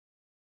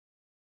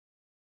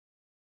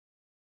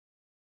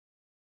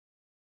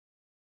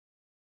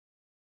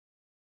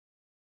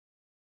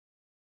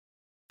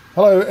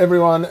Hello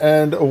everyone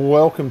and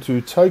welcome to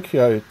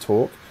Tokyo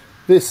Talk.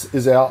 This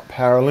is our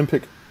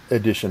Paralympic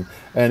edition,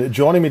 and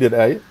joining me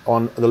today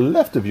on the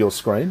left of your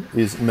screen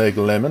is Meg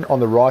Lemon, on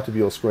the right of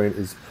your screen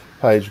is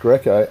Paige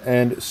Greco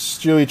and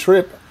Stuart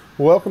Tripp.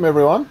 Welcome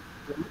everyone.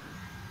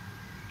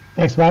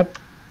 Thanks, Matt.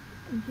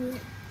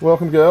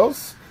 Welcome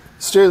girls.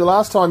 Stu, the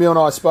last time you and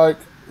I spoke,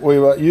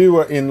 you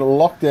were in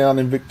lockdown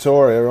in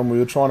Victoria and we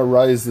were trying to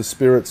raise the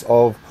spirits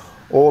of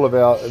all of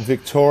our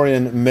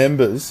Victorian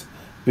members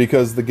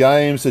because the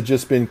games had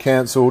just been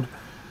cancelled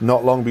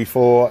not long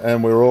before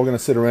and we were all going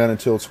to sit around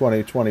until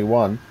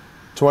 2021.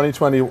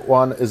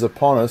 2021 is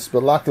upon us,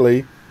 but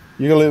luckily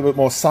you got a little bit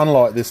more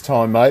sunlight this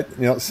time, mate.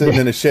 You're not sitting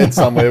in a shed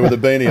somewhere with a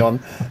beanie on,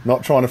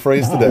 not trying to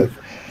freeze to death.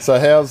 So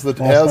how's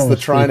the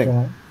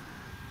training?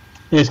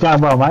 Yeah, it's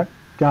going well, mate.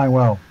 Going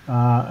well.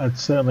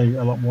 It's certainly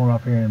a lot warmer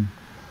up here in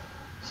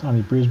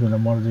sunny Brisbane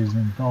than what it is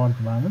in Hyde at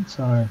the moment.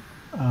 So,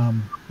 yeah,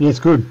 it's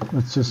good.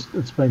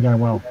 It's been going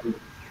well.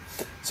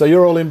 So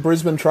you're all in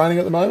Brisbane training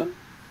at the moment?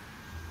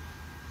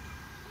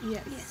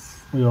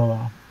 Yes. We all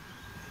are.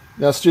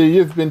 Now, Stu,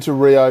 you've been to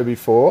Rio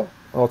before.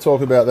 I'll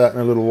talk about that in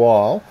a little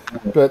while.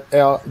 But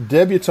our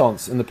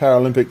debutantes in the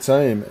Paralympic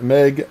team,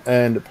 Meg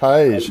and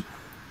Paige,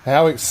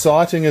 how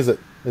exciting is it?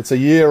 It's a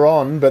year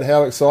on, but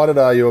how excited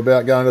are you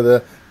about going to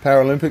the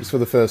Paralympics for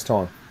the first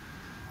time?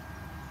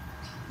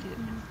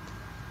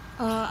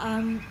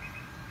 I'm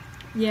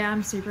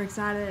super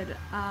excited.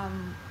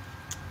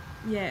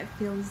 It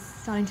feels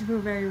starting to feel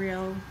very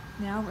real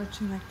now,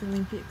 watching like the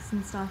Olympics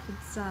and stuff.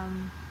 It's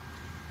and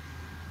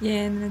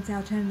then it's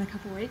our turn in a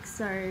couple of weeks,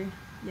 so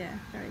yeah,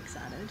 very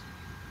excited.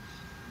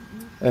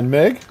 And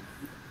Meg?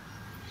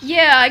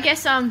 Yeah, I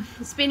guess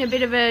it's been a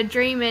bit of a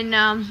dream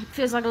and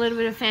feels like a little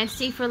bit of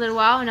fantasy for a little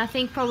while. And I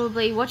think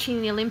probably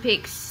watching the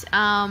Olympics,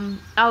 I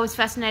was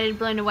fascinated,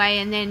 blown away,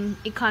 and then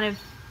it kind of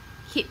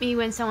hit me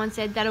when someone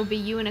said that'll be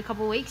you in a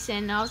couple of weeks,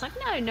 and I was like,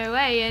 no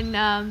way.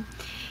 And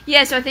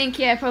so I think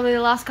probably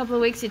the last couple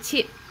of weeks it's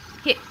hit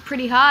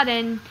pretty hard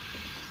and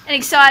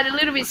excited, a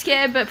little bit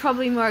scared, but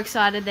probably more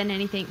excited than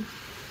anything.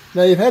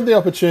 Now you've had the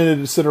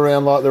opportunity to sit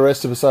around like the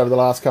rest of us over the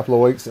last couple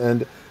of weeks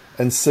and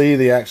see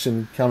the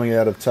action coming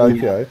out of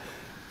Tokyo. Yeah.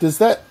 Does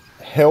that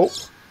help,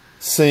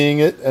 seeing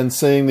it and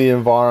seeing the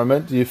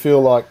environment? Do you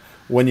feel like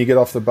when you get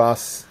off the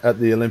bus at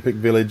the Olympic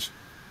Village,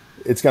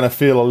 it's going to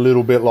feel a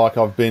little bit like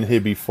I've been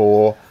here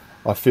before,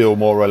 I feel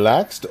more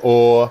relaxed?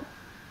 Or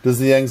does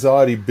the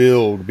anxiety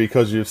build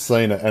because you've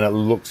seen it and it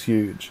looks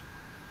huge?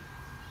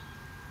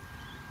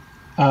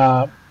 Do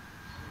you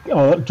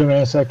want me to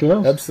answer that,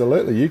 girls?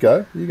 Absolutely. You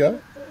go.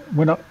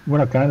 We're not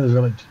going to the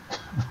village.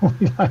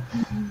 we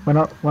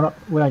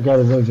don't go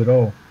to the village at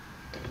all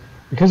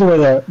because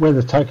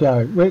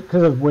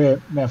of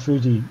where Mount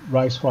Fuji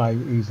Raceway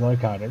is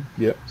located.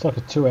 Yep. It's like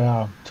a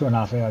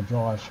 2.5 hour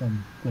drive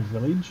from the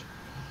village.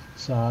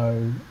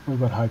 So we've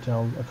got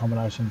hotel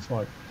accommodations,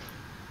 like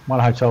one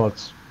hotel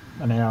that's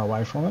an hour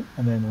away from it,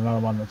 and then another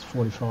one that's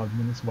 45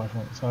 minutes away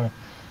from it. So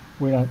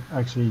we don't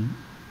actually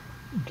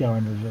go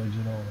into the village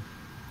at all.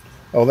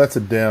 Oh, that's a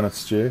downer,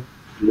 Stu.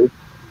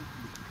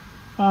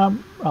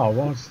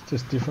 It's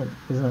just different,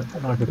 isn't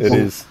it? Like it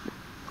is.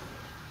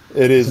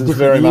 It's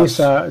very much.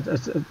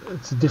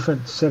 It's a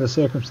different set of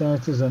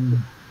circumstances, and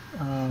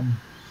I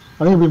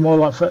think it'd be more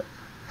like for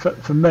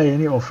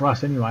me, or for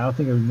us anyway. I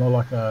think it'd be more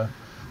like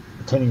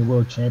attending a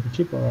World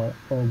Championship or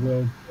a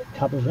World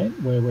Cup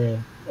event where we're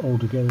all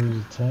together as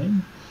a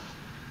team.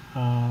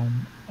 I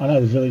know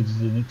the village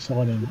is an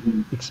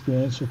exciting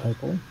experience for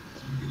people,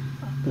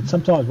 but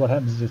sometimes what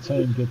happens is the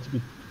team gets a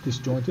bit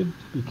disjointed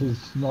because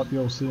you might be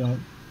all staying on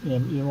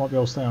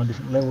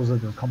different levels of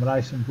the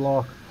accommodation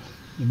block.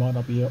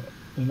 You're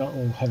not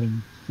all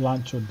having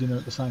lunch or dinner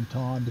at the same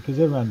time because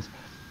everyone's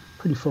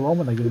pretty full on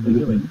when they get into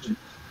the village,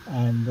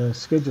 and the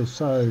schedule's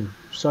so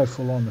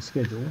full on the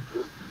schedule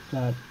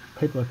that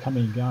people are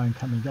coming and going.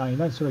 You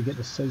don't sort of get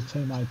to see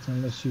teammates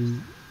unless you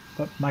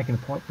make an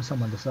appointment with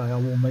someone to say, "I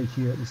will meet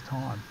here at this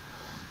time."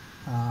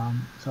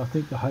 So I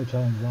think the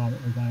hotel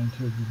environment we're going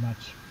to would be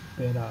much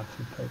better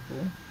for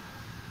people,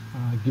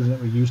 given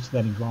that we're used to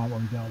that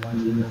environment when we go away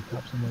to the World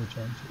Cups and World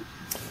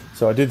Championships.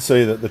 So I did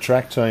see that the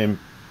track team,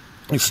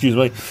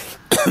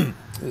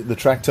 the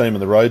track team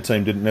and the road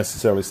team didn't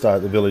necessarily stay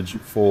at the village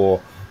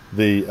for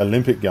the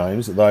Olympic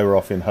Games. They were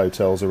off in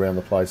hotels around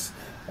the place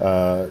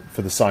for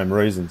the same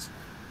reasons.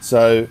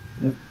 So,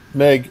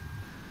 Meg,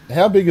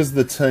 how big is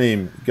the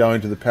team going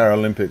to the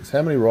Paralympics?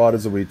 How many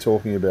riders are we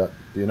talking about?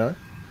 Do you know?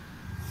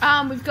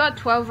 We've got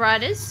 12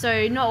 riders,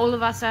 so not all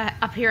of us are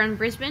up here in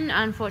Brisbane,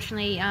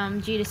 unfortunately,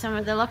 due to some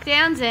of the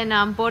lockdowns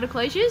and border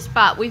closures.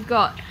 But we've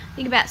got, I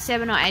think, about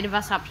 7 or 8 of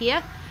us up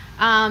here.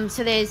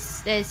 So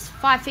there's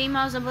 5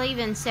 females, I believe,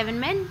 and 7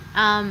 men.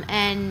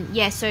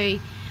 So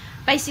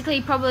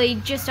basically probably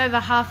just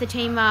over half the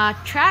team are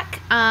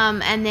track,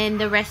 and then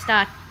the rest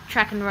are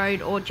track and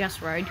road or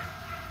just road.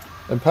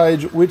 And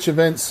Paige, which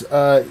events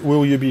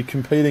will you be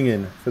competing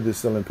in for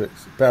this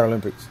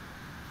Paralympics?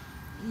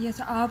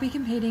 Yes, I'll be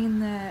competing in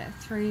the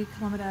 3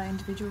 kilometre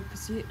individual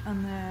pursuit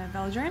on the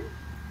velodrome,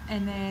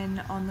 and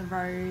then on the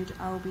road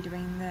I'll be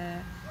doing the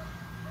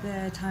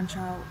the time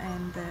trial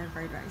and the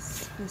road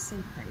race, the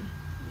C3.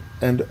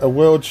 And a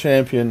world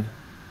champion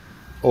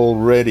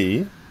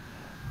already.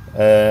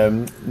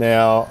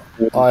 Now,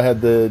 I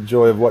had the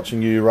joy of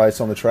watching you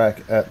race on the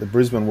track at the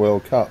Brisbane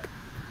World Cup,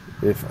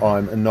 if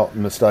I'm not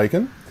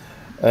mistaken.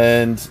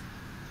 And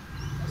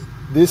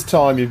this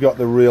time you've got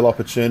the real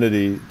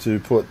opportunity to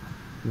put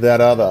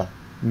that other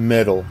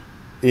medal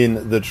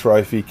in the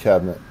trophy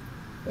cabinet.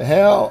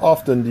 How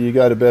often do you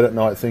go to bed at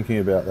night thinking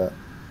about that?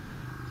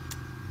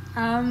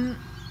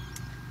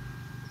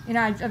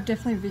 I've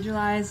definitely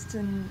visualised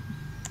and,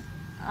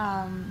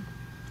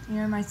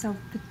 myself,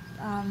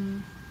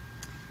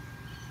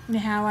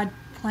 how I'd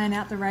plan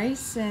out the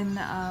race and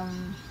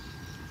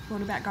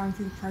thought about going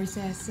through the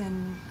process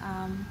and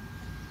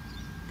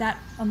that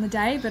on the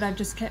day, but I've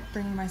just kept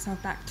bringing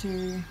myself back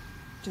to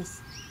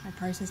just my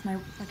process,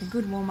 like a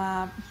good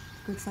warm-up,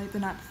 good sleep the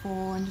night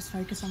before, and just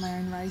focus on my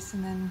own race,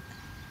 and then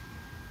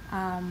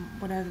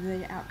whatever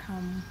the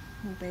outcome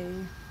will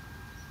be.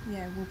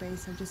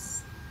 So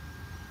just,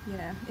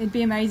 it'd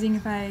be amazing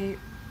if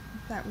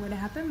that were to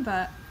happen,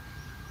 but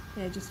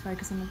just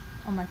focus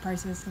on my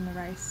process and the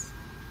race.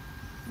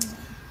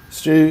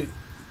 Stu,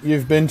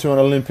 you've been to an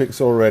Olympics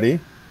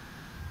already,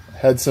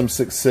 had some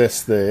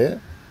success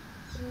there.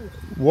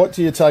 What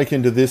do you take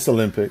into this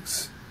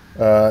Olympics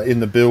in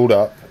the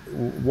build-up?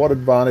 What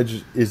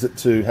advantage is it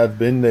to have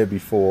been there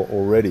before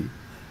already?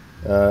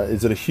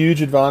 Is it a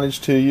huge advantage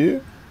to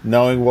you,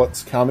 knowing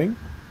what's coming,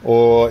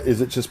 or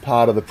is it just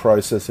part of the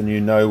process and you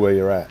know where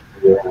you're at?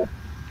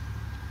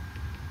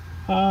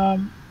 I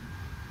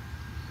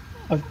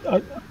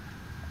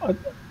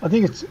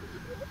think it's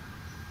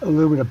a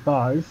little bit of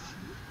both.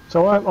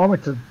 So I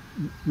went to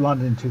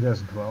London in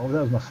 2012.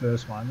 That was my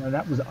first one, and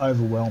that was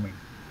overwhelming.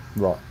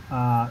 Right.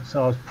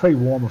 So I was pretty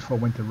warm before I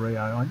went to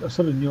Rio. I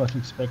sort of knew what to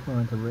expect when I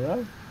went to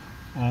Rio,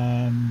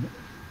 and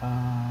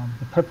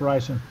the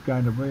preparation for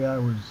going to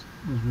Rio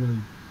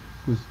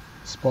was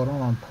spot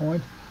on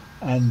point,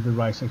 and the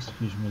race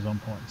execution was on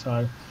point.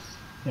 So,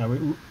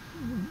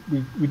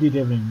 we did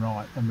everything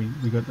right, and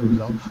we got the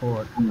result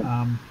for it.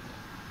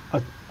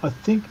 I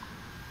think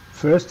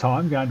first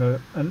time going to,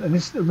 and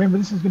this, remember,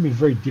 this is going to be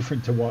very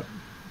different to what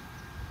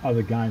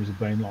other games have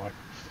been like.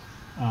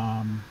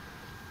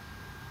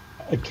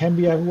 It can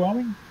be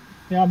overwhelming.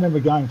 I remember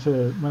going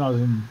to, when I was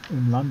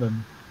in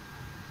London,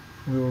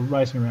 we were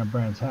racing around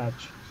Brands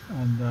Hatch,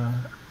 and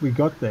we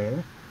got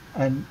there,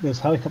 and there's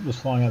helicopters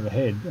flying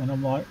overhead, and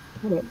I'm like,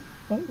 what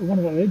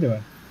are they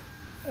doing?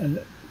 And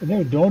it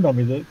never dawned on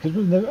me that, because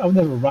I've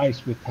never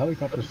raced with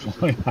helicopters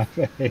flying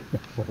overhead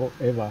before,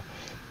 ever.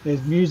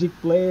 There's music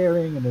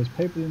blaring, and there's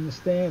people in the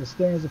stand. The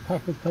stands are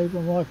packed with people.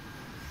 I'm like,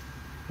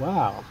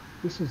 wow,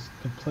 this is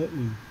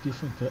completely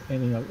different to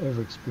any I've ever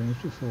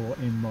experienced before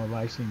in my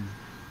racing,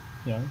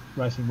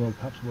 racing World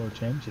Cups, World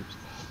Championships.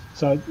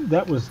 So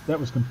that was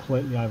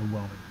completely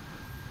overwhelming,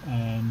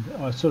 and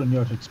I sort of knew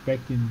what to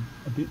expect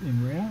a bit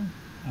in Rio.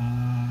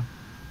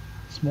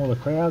 Smaller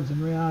crowds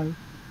in Rio,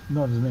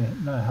 not as many,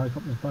 no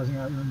helicopters buzzing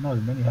over, not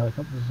as many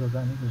helicopters. I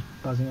don't think was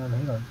buzzing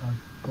overhead.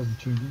 I wasn't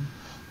tuned in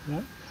to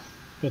that.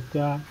 But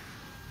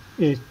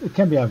it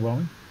can be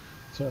overwhelming,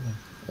 certainly.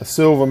 A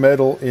silver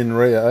medal in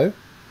Rio.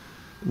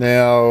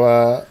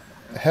 Now,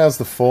 how's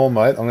the form,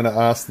 mate? I'm going to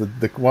ask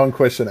the one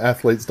question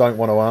athletes don't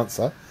want to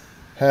answer.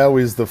 How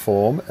is the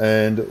form,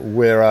 and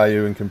where are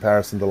you in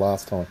comparison to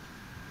last time?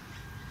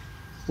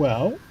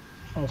 Well,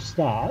 I'll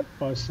start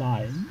by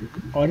saying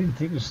I didn't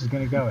think this was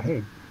going to go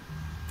ahead.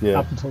 Yeah.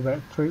 Up until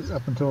the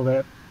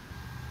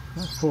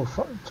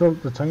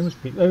team was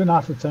picked. Even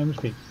after the team was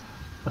picked,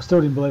 I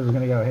still didn't believe it was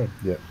going to go ahead.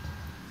 Yeah.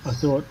 I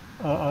thought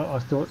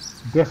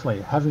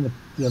definitely having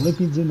the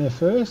Olympians in there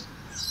first,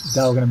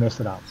 they were going to mess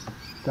it up.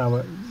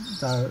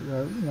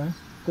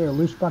 They're a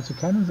loose bunch of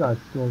cannons, those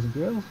boys and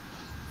girls.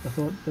 I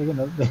thought they're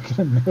going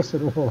to mess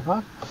it all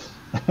up,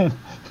 and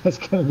it's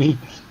going to be,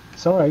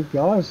 sorry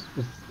guys,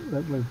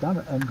 we've done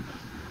it. And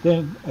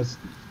then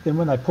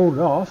when they pulled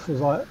it off, it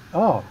was like,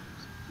 oh,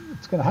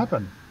 it's going to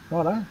happen,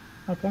 righto,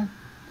 okay.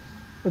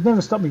 It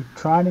never stopped me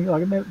training.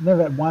 Like, it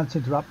never at once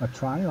interrupt my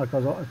training. Like,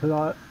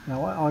 because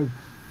I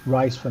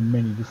race for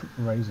many different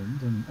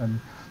reasons,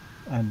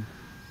 and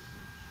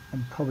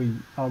probably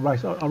I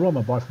ride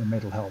my bike for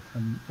mental health,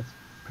 and that's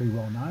pretty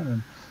well known.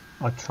 And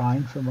I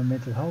train for my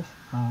mental health.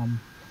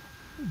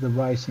 The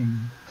racing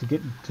to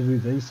do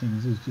these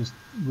things is just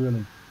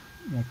really,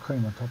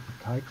 cream on top of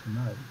the cake for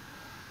me.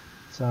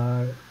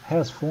 So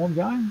how's form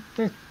going?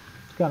 Yeah,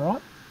 it's going all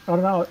right. I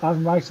don't know. I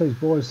haven't raced these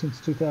boys since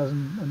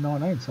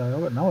 2019, so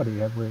I've got no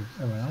idea where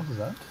everyone else is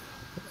at.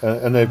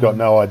 And they've got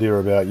no idea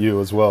about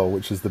you as well,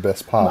 which is the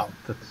best part.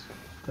 No,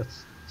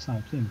 that's the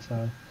same thing.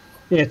 So,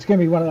 yeah, it's going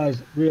to be one of those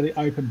really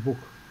open book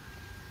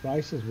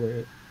races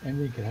where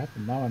anything can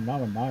happen. No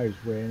one knows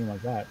where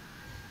anyone's at.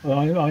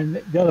 I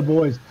mean, the other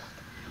boys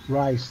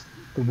raced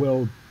the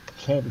World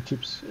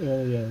Championships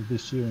earlier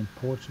this year in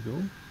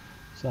Portugal,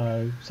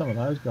 so some of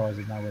those guys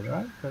would know where they're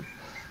at. But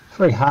it's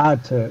very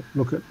hard to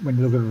look at when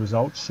you look at a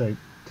results sheet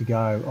to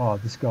go, oh,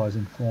 this guy's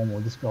in form, or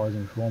this guy's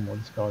in form, or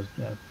this guy's.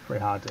 It's very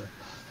hard to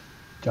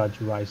judge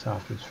a race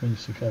after it's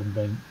finished if you haven't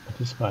been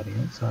participating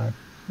in it. So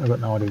I've got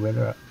no idea where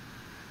they're at.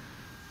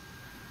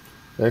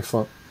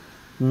 Excellent.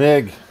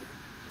 Meg,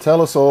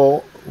 tell us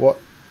all what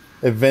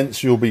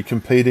events you'll be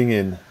competing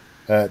in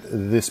at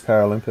this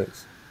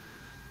Paralympics.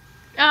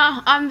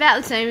 I'm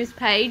about the same as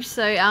Paige.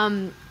 So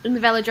in the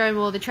velodrome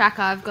or the track,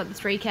 I've got the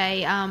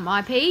 3K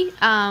IP,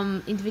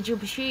 individual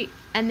pursuit,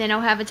 and then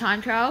I'll have a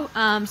time trial.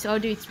 So I'll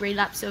do 3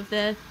 laps of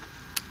the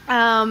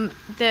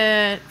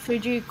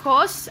Fuji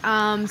course.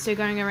 So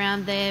going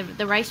around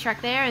the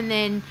racetrack there, and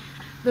then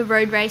the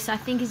road race I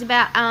think is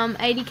about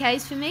 80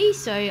 Ks for me.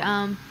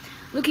 So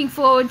looking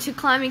forward to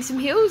climbing some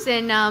hills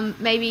and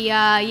maybe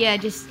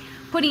just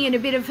putting in a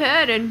bit of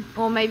hurt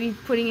or maybe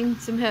putting in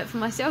some hurt for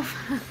myself.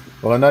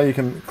 Well, I know you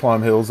can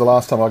climb hills. The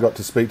last time I got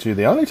to speak to you,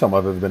 the only time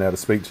I've ever been able to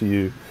speak to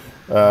you,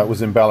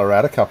 was in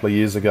Ballarat a couple of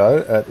years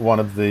ago at one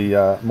of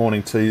the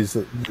morning teas.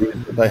 That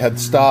they had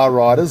star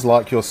riders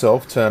like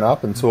yourself turn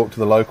up and talk to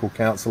the local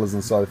councillors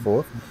and so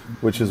forth,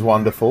 which is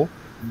wonderful.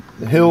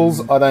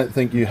 Hills, I don't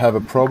think you have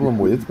a problem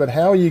with, but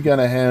how are you going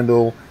to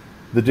handle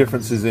the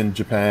differences in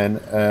Japan?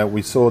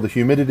 We saw the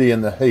humidity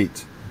and the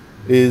heat.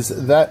 Is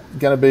that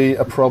going to be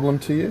a problem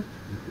to you?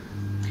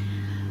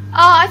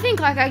 I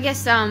think, I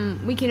guess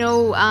we can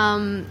all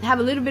have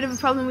a little bit of a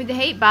problem with the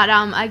heat, but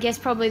I guess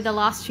probably the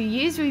last few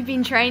years we've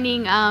been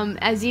training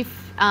as if,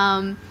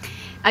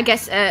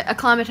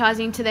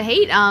 acclimatizing to the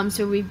heat.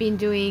 So we've been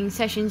doing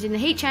sessions in the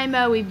heat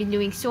chamber, we've been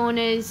doing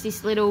saunas,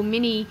 this little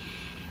mini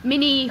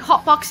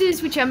hot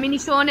boxes, which are mini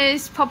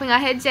saunas, popping our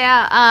heads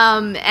out.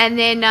 And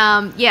then,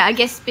 I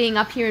guess being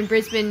up here in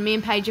Brisbane, me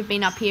and Paige have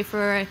been up here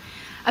for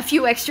a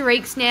few extra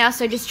weeks now,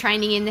 so just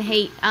training in the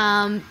heat.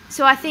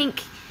 So I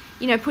think,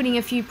 putting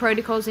a few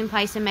protocols in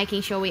place and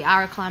making sure we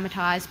are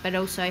acclimatized, but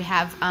also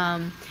have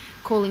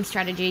cooling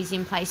strategies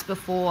in place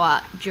before,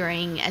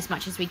 during, as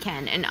much as we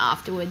can, and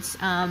afterwards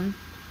are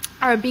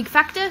a big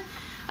factor.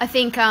 I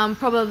think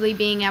probably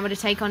being able to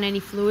take on any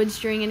fluids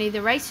during any of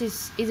the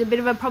races is a bit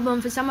of a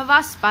problem for some of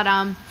us, but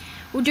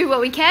we'll do what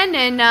we can.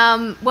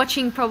 And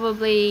watching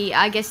probably,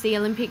 I guess the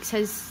Olympics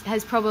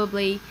has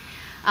probably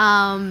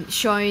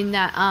shown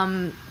that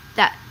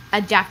that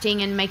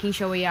adapting and making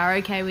sure we are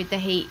okay with the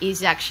heat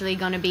is actually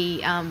going to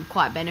be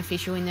quite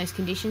beneficial in those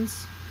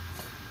conditions.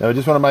 Now, I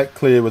just want to make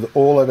clear with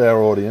all of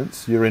our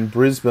audience, you're in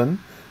Brisbane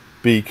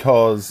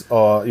because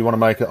you want to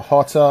make it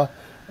hotter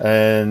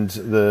and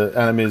the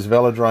Anime's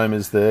Velodrome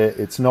is there.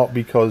 It's not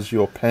because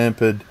you're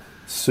pampered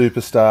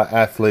superstar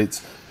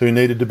athletes who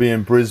needed to be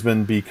in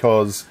Brisbane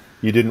because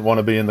you didn't want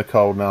to be in the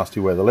cold,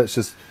 nasty weather. Let's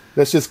just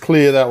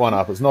clear that one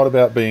up. It's not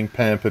about being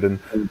pampered and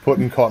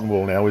putting cotton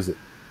wool now, is it?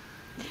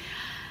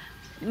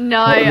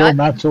 No,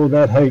 Matt's all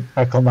about heat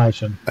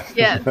acclimation.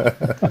 Yeah, I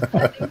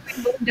think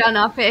we've all done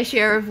our fair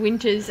share of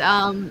winters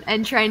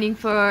and training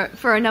for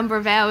a number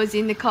of hours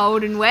in the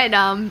cold and wet.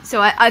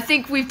 So I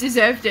think we've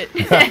deserved it.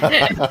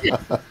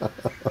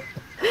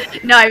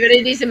 No, but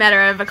it is a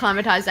matter of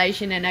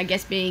acclimatization and I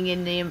guess being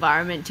in the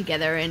environment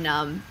together and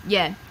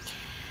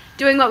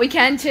doing what we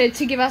can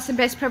to give us the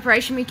best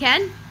preparation we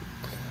can.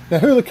 Now,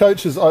 who are the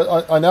coaches?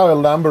 I know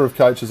a number of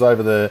coaches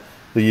over the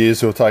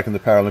years who have taken the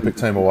Paralympic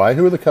team away.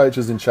 Who are the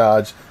coaches in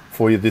charge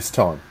for you this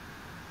time?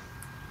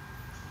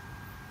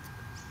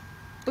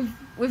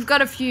 We've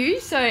got a few.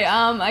 So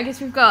I guess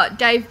we've got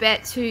Dave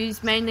Betts,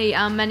 who's mainly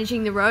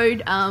managing the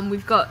road.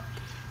 We've got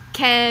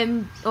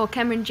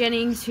Cameron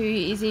Jennings, who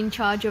is in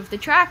charge of the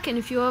track, and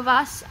a few of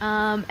us,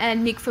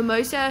 and Nick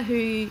Formosa,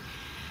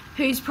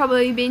 who's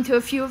probably been to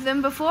a few of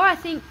them before. I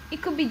think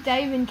it could be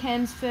Dave and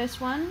Cam's first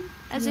one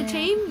as a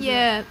team.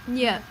 Yeah.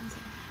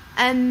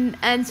 And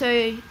so,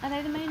 are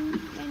they the main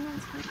ones?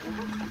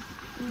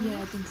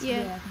 Yeah, I think so.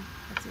 Yeah.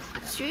 I think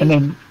that's it. Stuart? And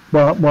then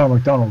Warren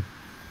McDonald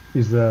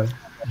is the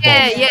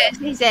boss.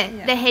 He's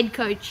the head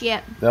coach.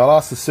 Yeah. Now, I'll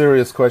ask a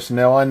serious question.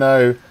 Now, I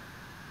know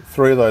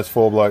 3 of those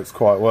 4 blokes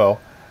quite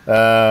well,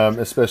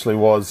 especially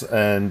Woz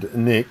and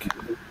Nick.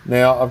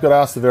 Now, I've got to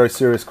ask the very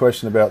serious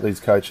question about these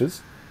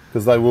coaches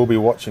because they will be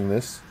watching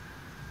this.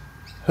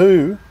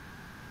 Who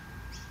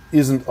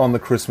isn't on the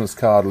Christmas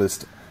card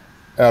list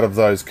out of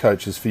those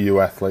coaches for you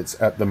athletes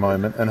at the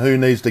moment, and who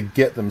needs to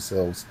get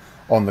themselves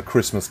on the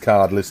Christmas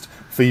card list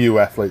for you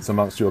athletes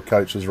amongst your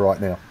coaches right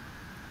now?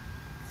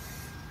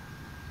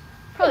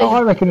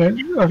 I reckon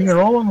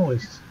they're all on the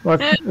list. Like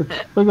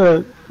we've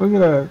got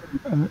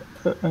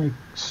an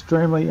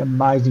extremely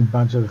amazing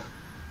bunch of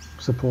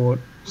support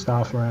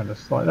staff around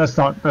us. Like that's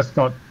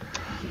not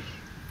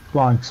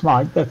blowing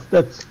smoke.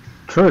 That's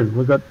true.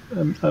 We've got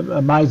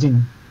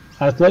amazing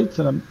athletes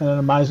and an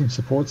amazing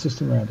support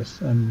system around us,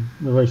 and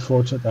we're very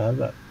fortunate to have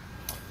that.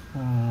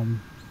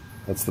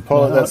 That's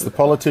the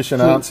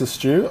politician answer,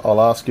 Stu. I'll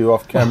ask you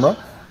off camera.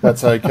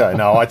 That's okay.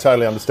 No, I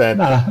totally understand.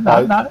 No,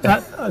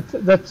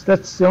 that's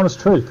the honest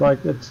truth.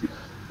 Like it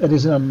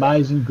is an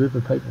amazing group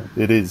of people.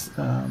 It is.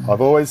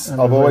 I've always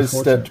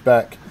stepped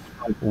back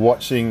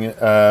watching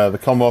the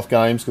Commonwealth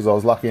Games because I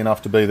was lucky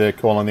enough to be there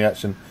calling the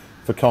action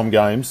for Com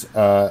Games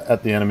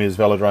at the Anime's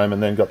Velodrome,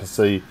 and then got to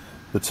see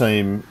the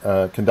team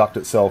conduct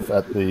itself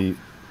at the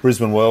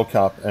Brisbane World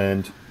Cup.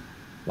 And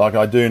like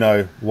I do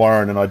know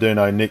Warren and I do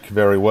know Nick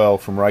very well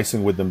from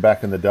racing with them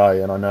back in the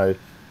day, and I know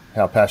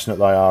how passionate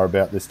they are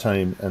about this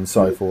team and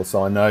so forth.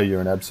 So I know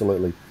you're in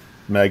absolutely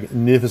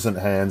magnificent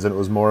hands, and it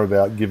was more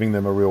about giving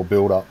them a real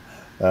build-up,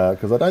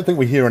 because I don't think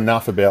we hear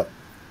enough about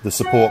the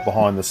support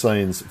behind the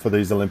scenes for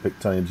these Olympic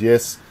teams.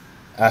 Yes,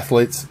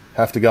 athletes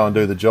have to go and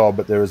do the job,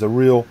 but there is a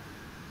real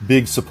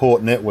big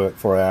support network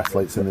for our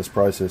athletes in this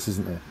process,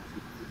 isn't there?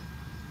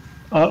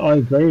 I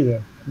agree with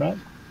you, Matt.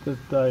 That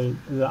they're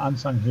the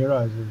unsung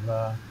heroes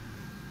of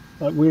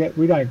like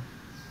we don't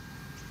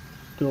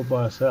do it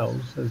by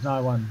ourselves. There's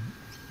no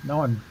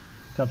one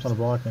jumps on a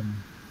bike and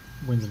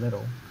wins a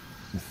medal.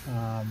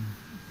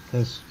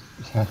 There's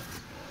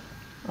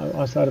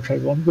I say to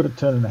people, I'm good at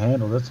turning the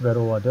handle. That's about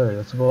all I do.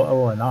 That's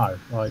all I know.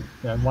 Like,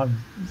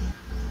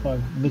 like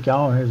Nick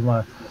Owen, who's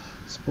my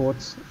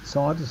sports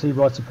scientist, he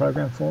writes a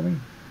program for me.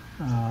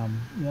 My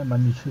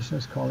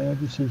nutritionist, Kyle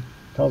Andrews, she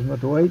tells me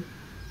what to eat.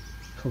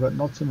 If I've got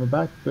knots in my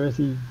back,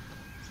 Bertie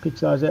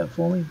picks those out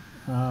for me.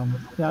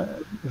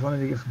 If I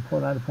need to get from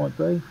point A to point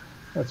B,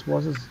 that's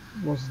Waz's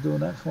doing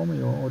that for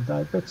me, or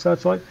Dave Beck. So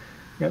it's like,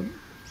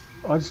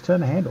 I just turn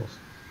the handles,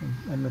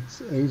 and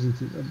it's easy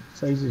to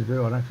do.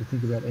 I don't have to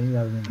think about any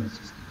other thing. It's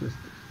just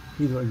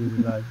here's what I give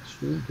you, Dave.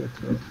 Stuart, get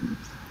through it.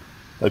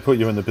 They put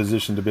you in the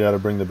position to be able to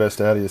bring the best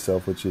out of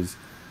yourself, which is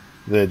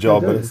their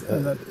job. But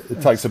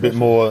it takes a bit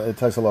more. It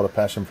takes a lot of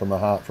passion from the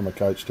heart from a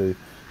coach to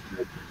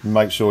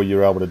make sure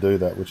you're able to do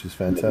that, which is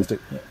fantastic.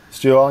 Yeah.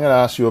 Stuart, I'm going to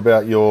ask you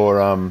about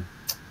your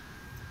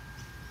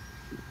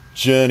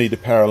journey to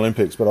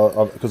Paralympics,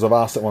 but because I've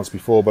asked it once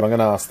before, but I'm going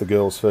to ask the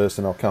girls first,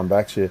 and I'll come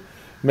back to you.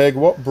 Meg,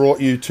 what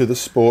brought you to the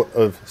sport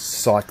of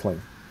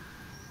cycling?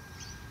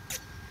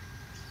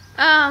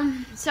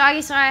 So I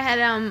guess I had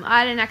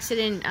an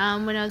accident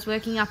when I was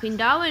working up in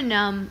Darwin.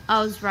 I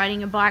was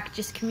riding a bike,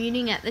 just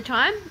commuting at the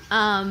time,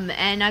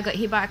 and I got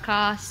hit by a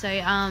car. So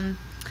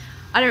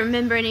I don't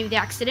remember any of the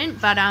accident,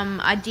 but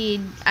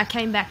I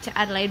came back to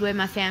Adelaide where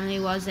my family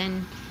was,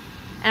 and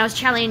I was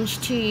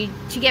challenged to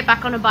get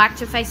back on a bike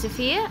to face the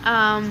fear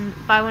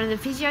by one of the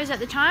physios at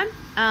the time.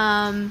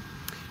 And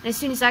as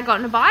soon as I got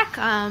on a bike,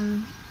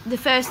 the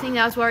first thing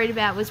that I was worried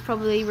about was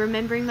probably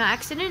remembering my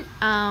accident.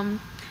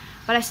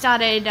 But I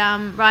started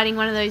riding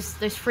one of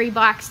those free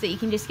bikes that you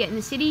can just get in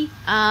the city.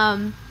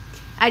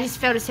 I just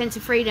felt a sense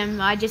of freedom.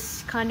 I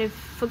just kind of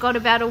forgot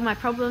about all my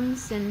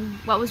problems and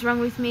what was wrong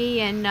with me,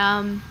 and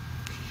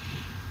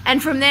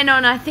from then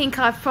on, I think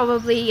I've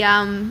probably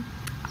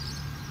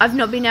I've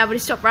not been able to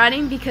stop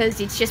riding because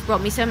it's just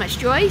brought me so much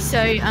joy. So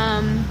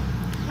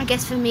I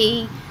guess for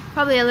me,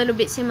 probably a little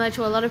bit similar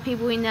to a lot of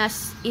people in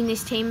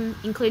this team,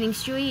 including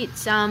Stuart.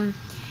 It's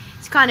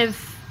kind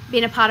of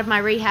been a part of my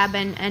rehab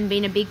and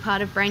been a big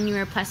part of brain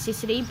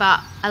neuroplasticity,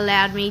 but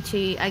allowed me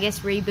to, I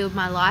guess, rebuild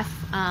my life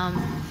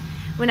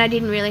when I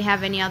didn't really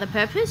have any other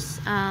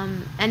purpose.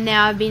 And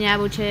now I've been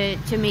able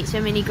to meet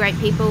so many great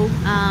people,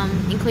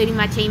 including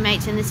my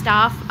teammates and the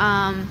staff.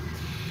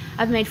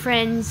 I've made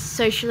friends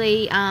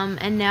socially,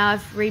 and now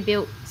I've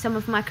rebuilt some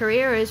of my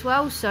career as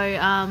well. So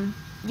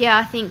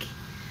I think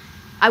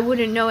I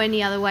wouldn't know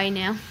any other way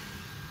now.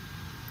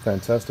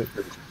 Fantastic.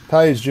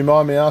 Paige, do you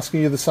mind me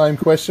asking you the same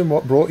question?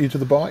 What brought you to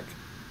the bike?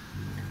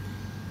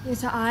 Yeah,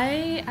 so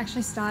I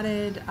actually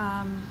started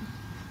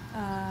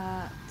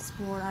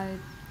sport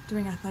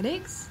doing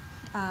athletics.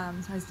 So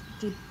I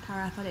did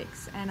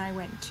para-athletics, and I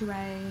went to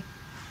a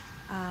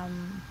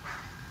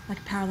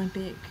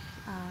Paralympic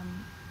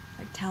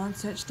talent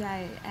search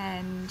day,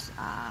 and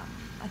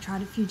I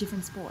tried a few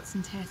different sports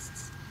and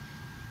tests,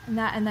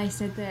 and they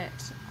said that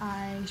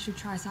I should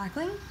try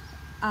cycling.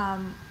 So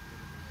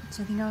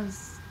I think I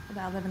was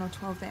about 11 or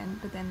 12 then,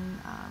 but then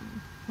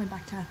went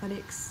back to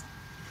athletics,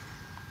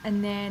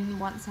 and then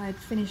once I'd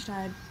finished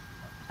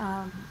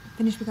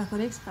with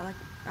athletics, felt like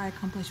I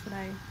accomplished what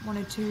I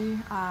wanted to.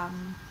 I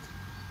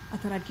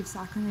thought I'd give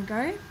cycling a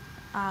go.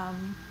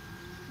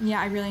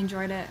 I really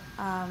enjoyed it.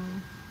 I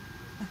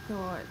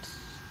thought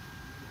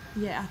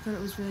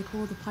it was really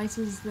cool, the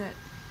places that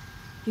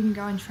you can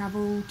go and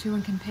travel to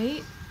and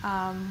compete. So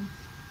I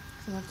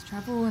love to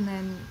travel, and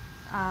then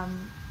I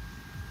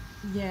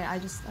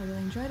really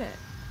enjoyed it.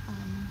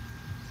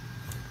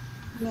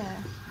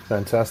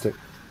 Fantastic.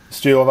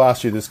 Stu, I've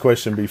asked you this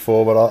question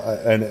before, but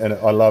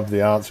I love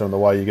the answer and the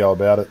way you go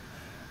about it.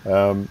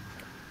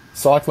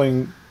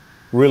 Cycling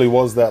really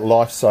was that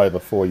lifesaver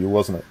for you,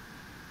 wasn't it,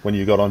 when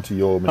you got onto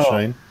your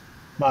machine?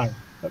 Mate,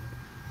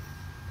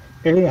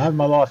 everything I have in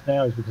my life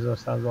now is because I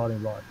started riding a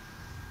bike.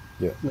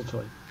 Yeah.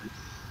 Literally.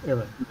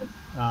 Everything.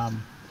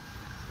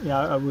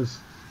 I was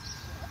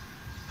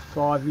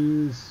 5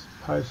 years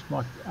post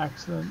my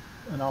accident,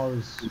 and I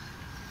was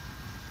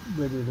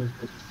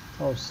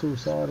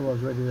suicidal. I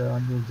was ready to, I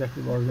knew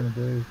exactly what I was going to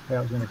do, how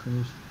I was going to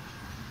finish,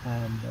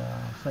 and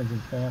friends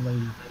and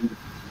family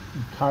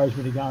encouraged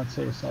me to go and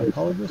see a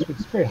psychologist, which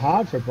is very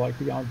hard for a bloke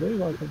to go and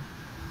do,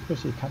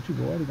 especially a country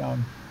boy, to go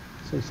and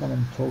see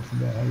someone talk to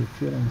them about how you're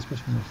feeling,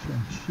 especially when you're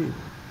feeling shit.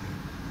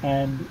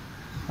 And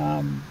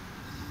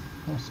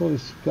I saw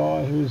this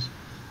guy who was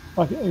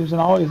he was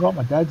like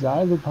my dad's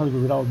age, probably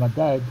a bit older than my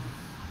dad,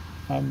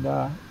 And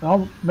I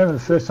remember the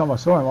first time I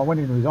saw him, I went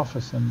into his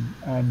office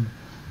and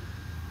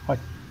I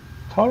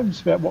told him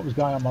just about what was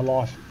going on in my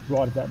life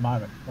right at that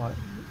moment. Like,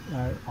 you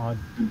know, I'd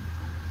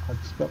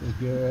split with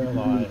a girl,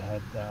 I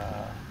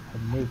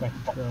had moved back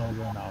to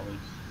Melbourne, I was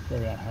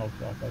very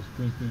unhealthy, like I was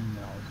drinking,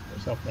 I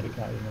was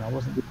self-medicating, and I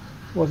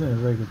wasn't in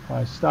a very good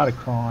place. Started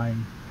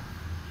crying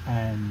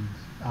and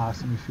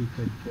asked him if he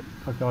could,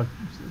 like I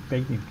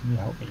begged him, can you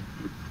help me?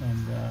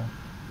 And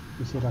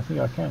he said, I think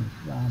I can.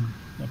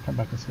 Come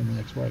back and see me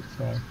next week.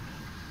 So I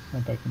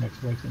went back the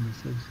next week and he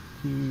says,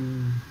 do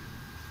you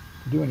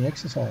do any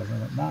exercise? And I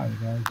went, no.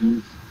 He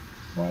goes,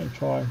 why don't you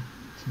try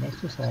some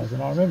exercise?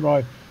 And I remember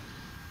I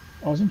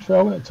was in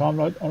Melbourne at the time,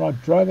 and I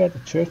drove out to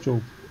Churchill,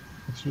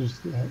 which was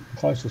the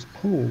closest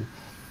pool,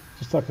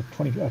 just like a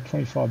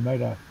 25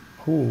 metre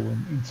pool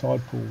and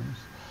inside pools.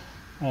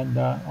 And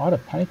I had a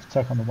panic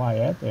attack on the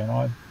way out there, and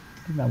I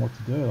didn't know what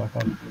to do. Like, I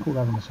pulled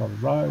over on the side of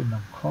the road and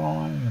I'm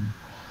crying, and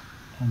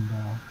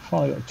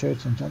finally got to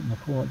church and jumped in the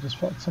pool. It just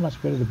felt so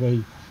much better to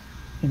be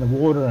in the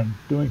water and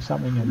doing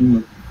something.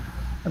 And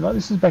like,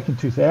 this is back in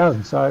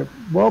 2000, so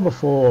well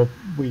before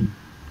we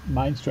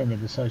mainstream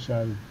had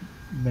associated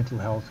mental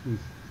health with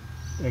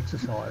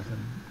exercise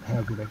and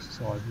how good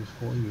exercise was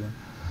for you. And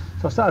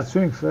so I started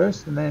swimming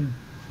first, and then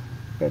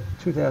about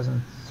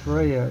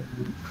 2003, a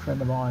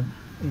friend of mine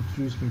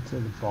introduced me to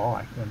the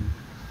bike. And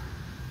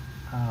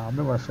I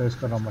remember when I first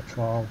got on my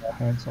trial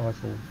hand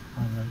cycle,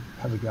 I'm going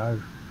to have a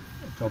go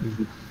at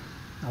jogging.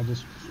 I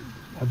just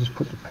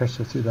put the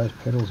pressure through those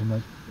pedals and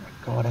went,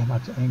 God, how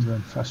much anger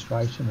and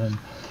frustration and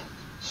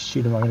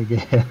shit am I going to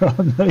get out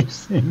on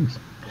these things?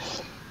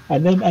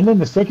 And then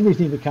the secondary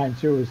thing that came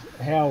through is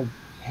how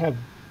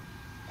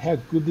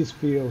good this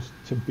feels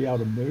to be able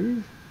to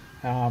move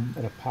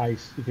at a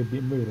pace. You could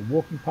move at a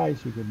walking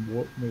pace, you could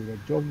move at a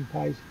jogging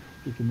pace,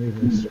 you can move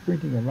at a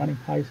sprinting or running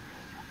pace,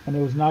 and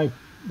there was no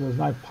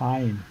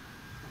pain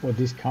or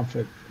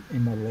discomfort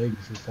in my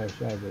legs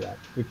associated with that,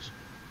 which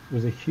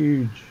was a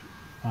huge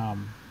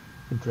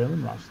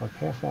adrenaline rush. Like,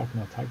 how far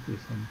can I take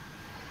this? And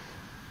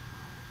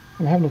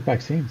I haven't looked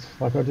back since.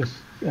 Like,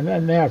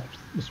 and now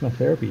it's my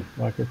therapy.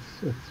 Like, it's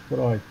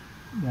what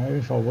even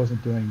if I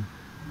wasn't doing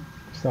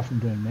stuff I'm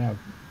doing now,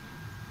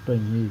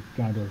 being here,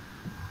 going to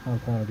other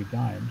Paralympic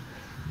Games,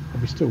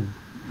 I'd be still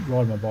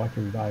riding my bike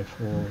every day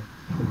for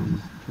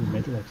the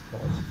mental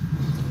exercise.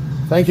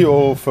 Thank you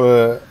all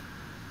for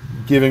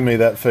giving me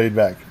that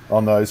feedback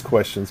on those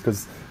questions,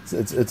 because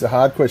it's a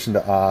hard question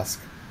to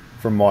ask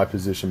from my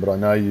position, but I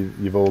know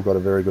you've all got a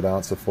very good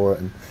answer for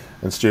it.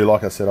 And Stu,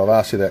 like I said, I've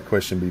asked you that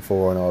question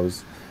before, and I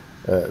was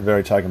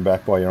very taken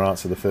back by your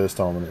answer the first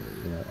time.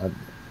 And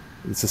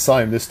it's the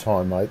same this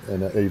time, mate.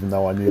 And even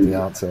though I knew the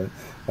answer,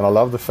 and I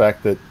love the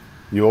fact that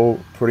you all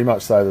pretty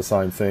much say the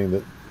same thing,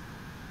 that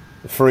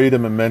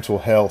freedom and mental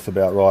health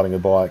about riding a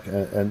bike,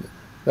 and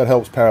that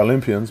helps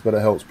Paralympians, but it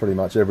helps pretty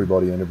much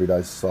everybody in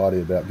everyday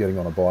society about getting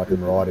on a bike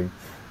and riding.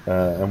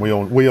 And we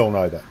all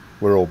know that.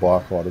 We're all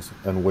bike riders,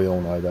 and we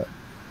all know that.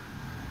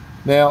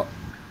 Now,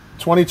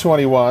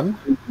 2021,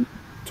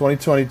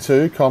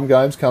 2022, Com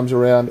Games comes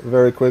around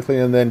very quickly,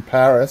 and then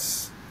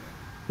Paris.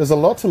 There's a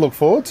lot to look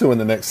forward to in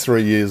the next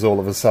 3 years. All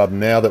of a sudden,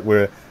 now that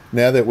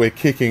we're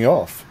kicking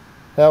off,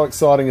 how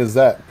exciting is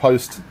that?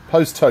 Post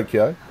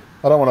Tokyo,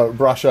 I don't want to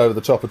brush over the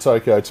top of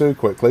Tokyo too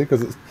quickly,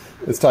 because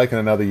it's taken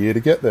another year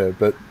to get there.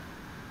 But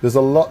there's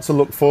a lot to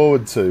look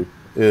forward to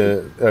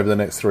over the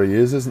next 3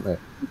 years, isn't there?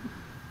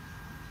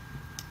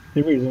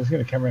 It is. It's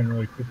going to come around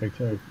really quickly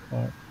too.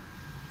 Like,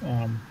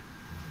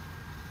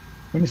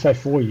 when you say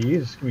 4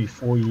 years, it's going to be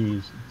 4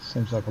 years. It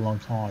seems like a long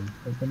time.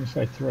 But when you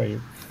say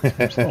 3,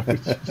 it seems like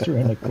it's just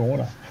around the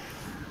corner.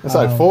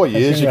 So 4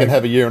 years, you can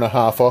have a year and a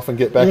half off and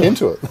get back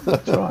into it.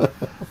 That's right.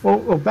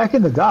 Well, back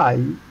in the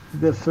day,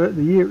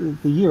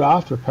 the year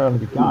after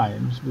Paralympic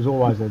Games was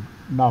always a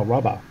no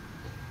rubber.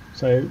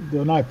 So there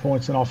were no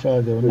points on offer.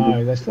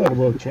 They still had a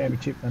World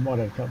Championship. They might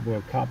have a couple of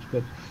World Cups,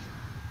 but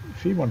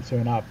if you want to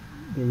turn up,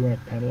 they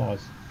weren't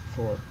penalised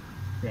for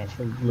it,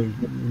 for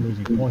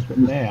losing points. But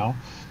now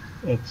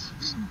it's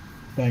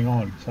bang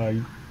on. So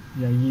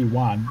year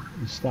one,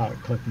 you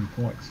start collecting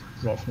points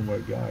right from the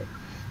word go.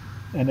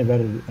 And they've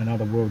added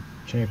another World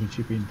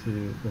Championship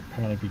into the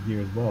Paralympic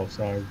year as well.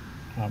 So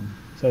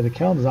the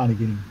calendar's only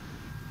getting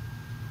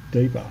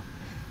deeper,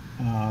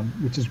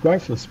 which is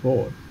great for the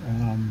sport.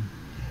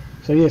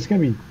 So it's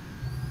going to be,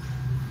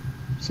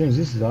 as soon as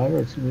this is over,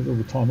 it's going to be a little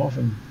bit of time off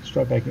and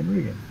straight back into it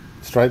again.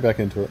 Straight back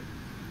into it.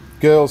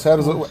 Girls,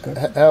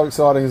 how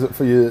exciting is it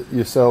for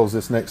yourselves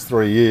this next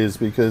 3 years?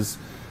 Because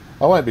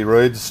I won't be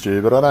rude to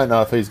Stu, but I don't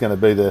know if he's going to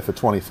be there for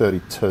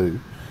 2032.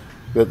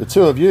 But the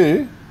two of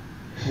you,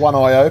 one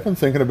eye open,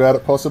 thinking about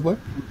it possibly?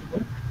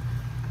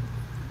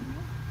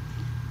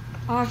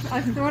 I've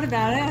thought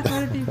about it. I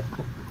thought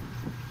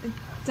it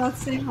does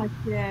seem like,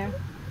 yeah.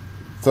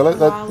 So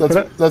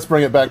let's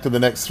bring it back to the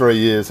next 3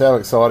 years. How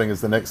exciting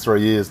is the next 3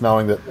 years,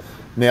 knowing that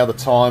now the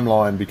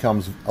timeline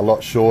becomes a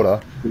lot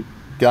shorter?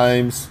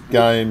 Games,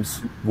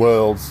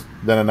 Worlds,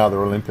 then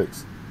another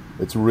Olympics.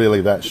 It's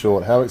really that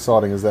short. How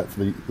exciting is that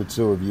for the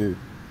two of you?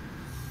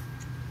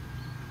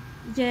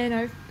 yeah,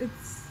 no,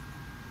 it's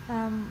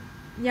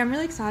yeah, I'm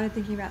really excited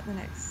thinking about the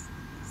next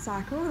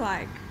cycle.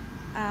 Like,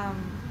 yeah,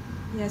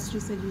 as Stu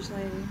said,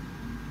 usually,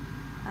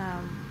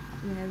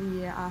 you know, the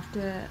year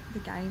after the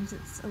games,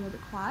 it's a little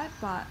bit quiet,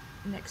 but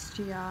next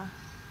year,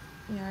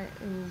 you know,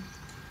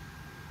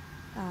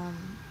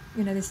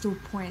 you know, there's still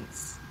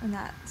points and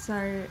that. So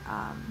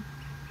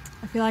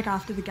I feel like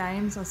after the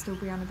games, I'll still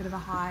be on a bit of a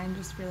high and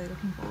just really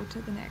looking forward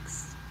to the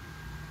next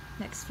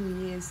few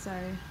years. So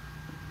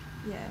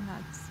yeah, no,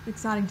 it's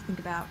exciting to think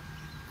about.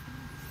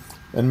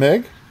 And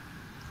Meg?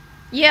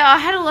 Yeah, I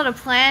had a lot of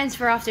plans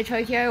for after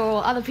Tokyo,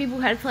 or other people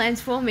had plans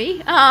for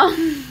me.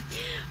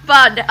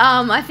 But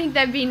I think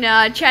they've been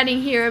chatting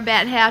here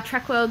about how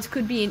Track Worlds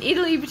could be in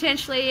Italy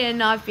potentially,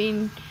 and I've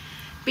been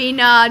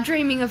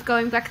dreaming of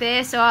going back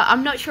there. So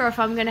I'm not sure if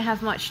I'm going to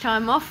have much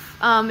time off.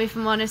 If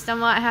I'm honest, I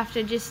might have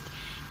to just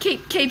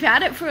keep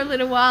at it for a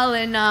little while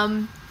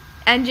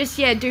and just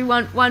do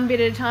one bit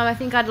at a time. I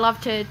think I'd love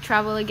to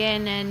travel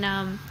again,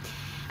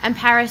 and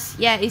Paris,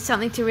 yeah, is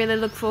something to really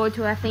look forward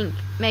to. I think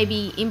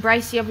maybe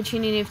embrace the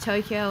opportunity of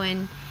Tokyo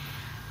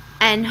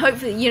and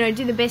hopefully, you know,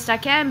 do the best I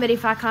can. But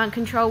if I can't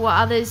control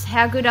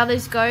how good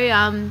others go,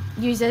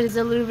 use it as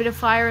a little bit of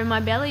fire in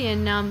my belly,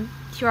 and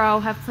sure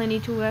I'll have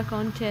plenty to work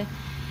on to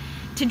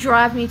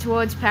drive me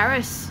towards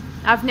Paris.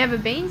 I've never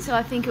been, so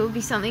I think it would be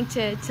something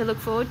to look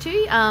forward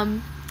to.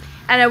 And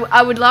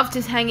I would love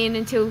to hang in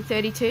until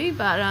 32,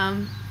 but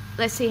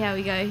let's see how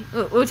we go.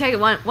 We'll take it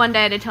one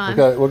day at a time.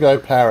 We'll go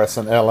Paris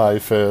and LA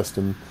first,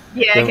 and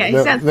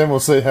then we'll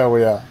see how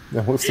we are.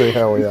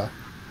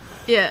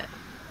 Yeah.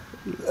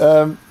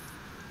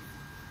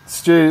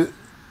 Stu,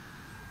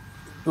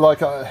 like,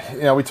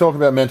 you know, we talk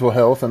about mental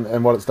health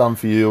and what it's done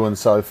for you and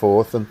so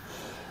forth. And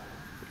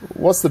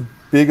what's the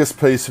biggest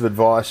piece of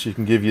advice you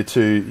can give your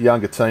two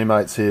younger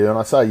teammates here? And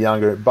I say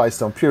younger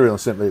based on purely and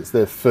simply it's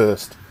their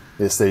first.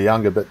 Yes, they're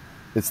younger, but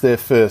it's their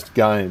first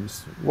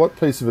games. What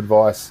piece of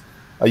advice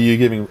are you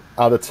giving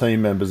other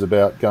team members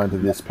about going to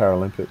this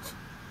Paralympics?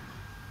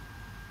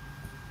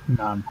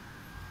 None.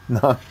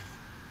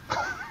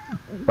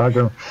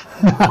 Bugger.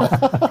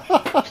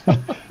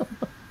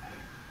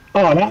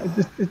 Oh, no,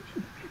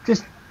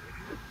 just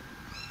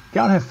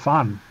go and have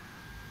fun.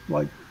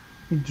 Like,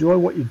 enjoy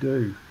what you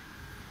do.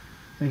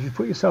 And if you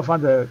put yourself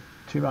under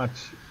too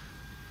much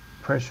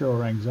pressure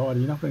or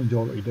anxiety, you're not going to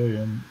enjoy what you do.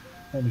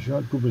 And if you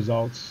want good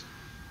results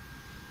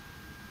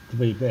to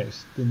be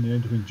best, then you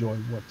need to enjoy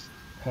what's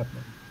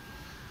happening.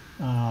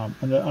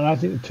 And I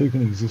think the two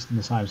can exist in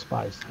the same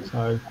space.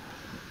 So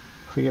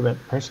forget about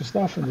the pressure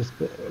stuff and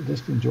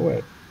just enjoy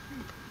it.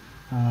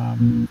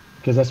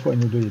 Because that's when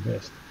you'll do your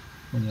best.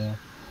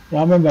 I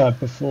remember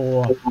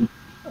before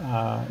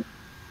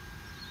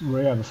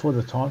Rio, before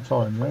the time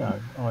trial in Rio,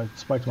 I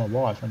spoke to my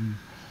wife, and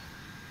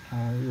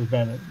it was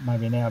about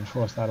maybe an hour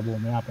before I started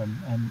warming up, and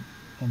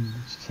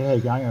she said, "How are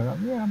you going?" I go,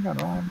 "Yeah, I'm going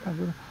all right.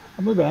 I'm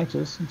a little bit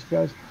anxious." And she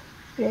goes,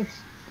 "Yeah,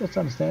 that's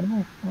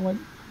understandable." I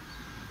went,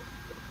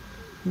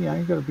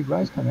 "You've got a big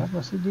race coming up." And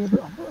I said, "Yeah,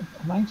 but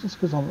I'm anxious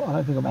because I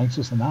don't think I'm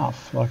anxious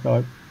enough. Like,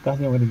 I don't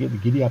think I'm going to get the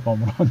giddy up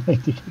on what I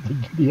need to get the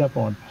giddy up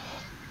on."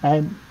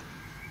 And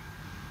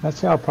that's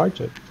how I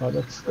approach it. Like,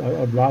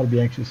 I'd rather be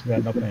anxious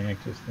about not being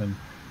anxious than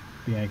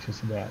be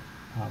anxious about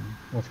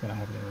what's going to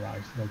happen in a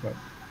race that I've got.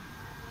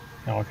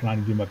 I can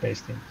only do my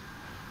best in.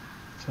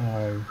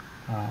 So,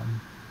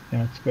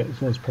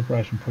 it's all this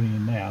preparation putting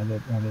in now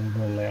that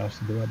will allow us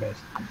to do our best.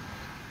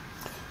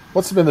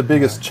 What's been the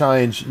biggest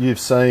change you've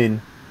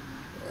seen?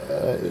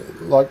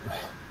 Like,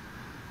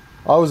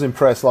 I was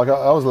impressed. Like,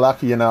 I was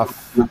lucky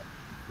enough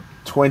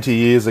 20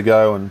 years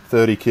ago and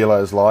 30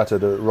 kilos lighter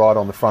to ride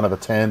on the front of a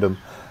tandem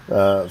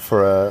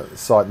for a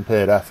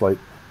sight-impaired athlete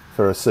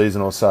for a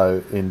season or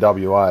so in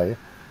WA.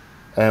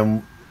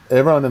 And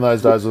everyone in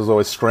those days was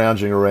always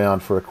scrounging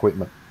around for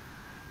equipment.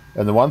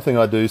 And the one thing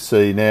I do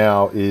see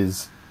now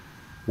is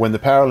when the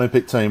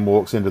Paralympic team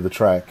walks into the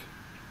track,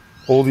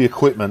 all the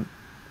equipment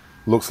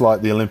looks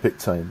like the Olympic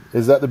team.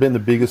 Has that been the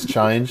biggest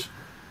change,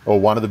 or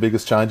one of the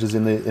biggest changes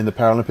in the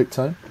Paralympic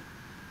team?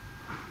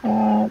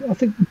 I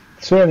think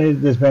certainly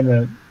there's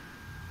been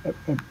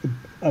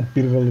a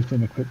bit of a lift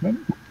in equipment.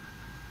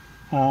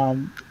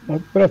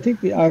 But I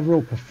think the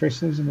overall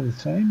professionalism of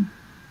the team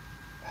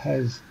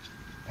has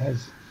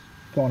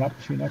gone up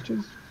a few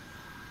notches.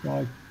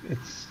 Like,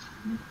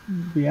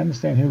 we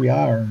understand who we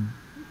are,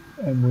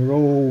 and we're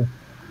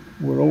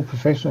all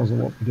professionals at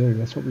what we do.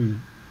 That's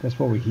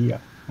what we hear,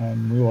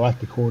 and we all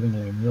act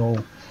accordingly. And we all,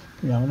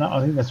 and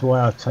I think that's why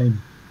our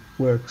team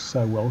works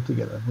so well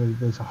together. We've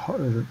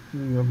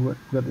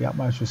got the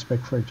utmost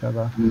respect for each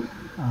other,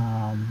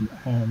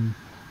 and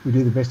we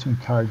do the best to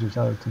encourage each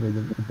other to be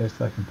the best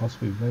they can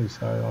possibly be.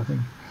 So I think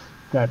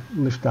that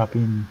lift up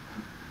in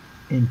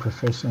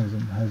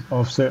professionalism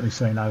I've certainly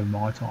seen over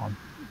my time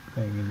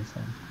being in this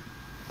thing.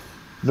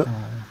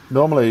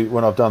 Normally,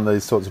 when I've done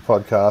these sorts of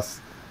podcasts,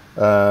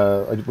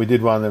 we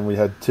did one, and we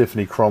had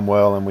Tiffany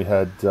Cromwell, and we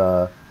had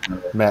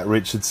Matt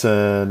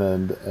Richardson,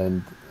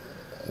 and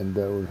and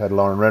we've had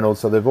Lauren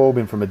Reynolds. So they've all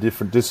been from a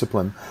different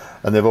discipline,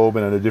 and they've all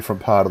been in a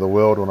different part of the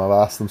world when I've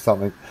asked them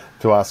something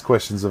to ask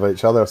questions of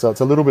each other. So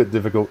it's a little bit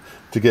difficult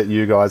to get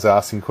you guys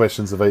asking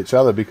questions of each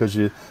other because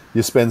you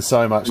spend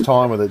so much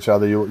time with each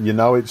other. You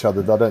know each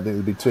other. I don't think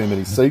there'd be too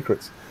many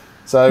secrets.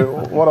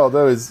 So what I'll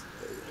do is,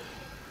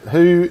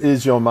 who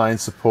is your main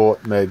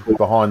support, Meg,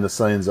 behind the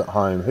scenes at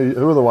home?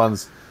 Who are the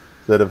ones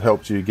that have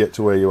helped you get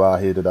to where you are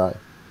here today?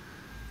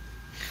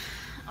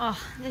 Oh,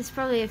 there's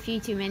probably a few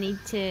too many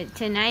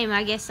to name.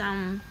 I guess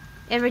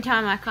every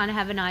time I kind of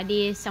have an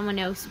idea, someone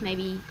else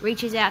maybe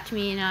reaches out to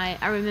me, and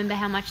I remember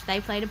how much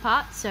they played a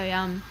part. So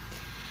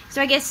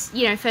I guess,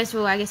 you know, first of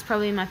all, I guess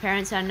probably my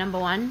parents are number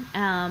one,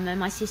 and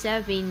my sister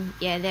have been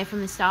there from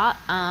the start.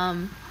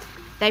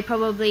 They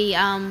probably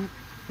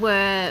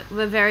were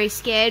very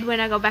scared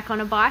when I got back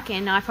on a bike,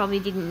 and I probably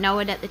didn't know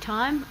it at the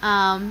time.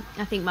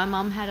 I think my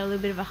mum had a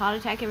little bit of a heart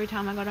attack every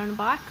time I got on a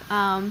bike.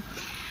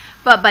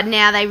 But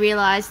now they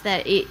realise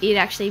that it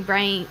actually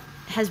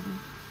has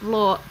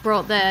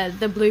brought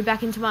the blue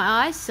back into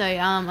my eyes. So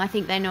I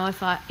think they know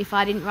if I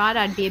didn't ride,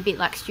 I'd be a bit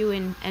like Stu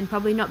and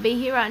probably not be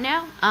here right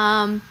now.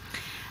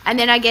 And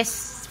then I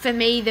guess for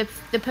me, the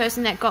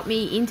person that got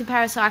me into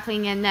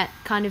paracycling and that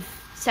kind of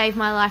saved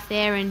my life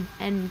there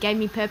and gave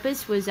me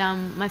purpose was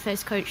my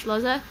first coach,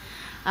 Loza.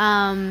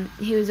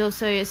 He was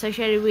also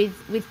associated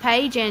with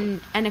Paige and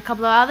a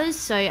couple of others.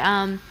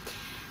 So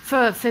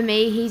for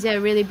me, he's a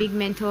really big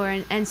mentor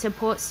and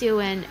support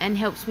still, and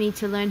helps me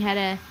to learn how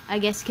to, I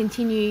guess,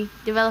 continue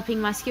developing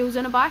my skills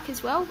on a bike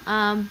as well.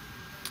 And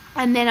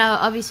then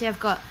obviously I've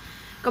got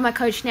my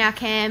coach now,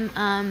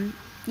 Cam.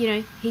 You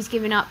know, he's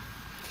given up,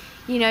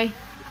 you know,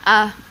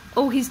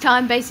 all his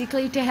time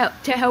basically to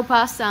help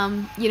us,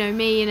 you know,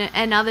 me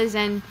and others,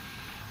 and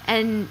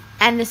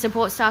the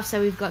support staff. So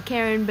we've got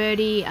Karen,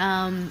 Birdie,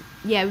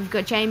 we've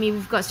got Jamie,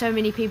 we've got so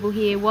many people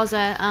here.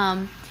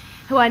 Wazza,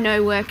 who I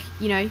know work,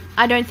 you know,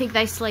 I don't think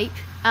they sleep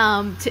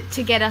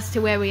to get us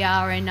to where we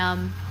are, and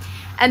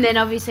then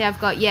obviously I've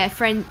got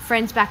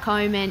friends back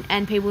home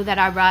and people that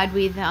I ride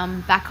with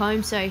back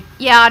home. So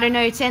I don't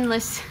know, it's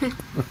endless.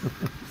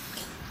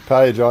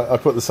 Paige, I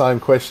put the same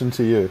question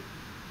to you.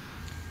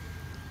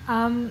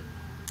 So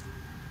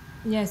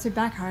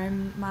back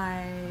home,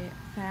 my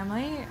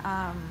family,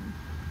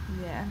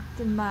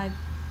 my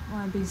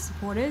biggest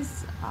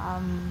supporters.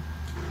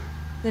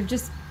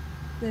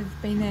 They've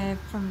been there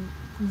from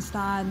the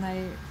start, and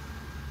they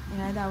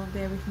were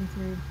there with me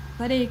through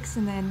athletics,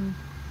 and then,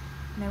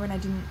 you know, when I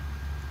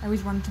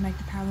always wanted to make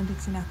the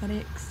Paralympics in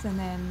athletics, and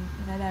then,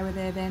 you know, they were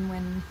there then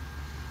when,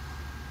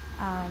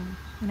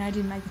 you know, I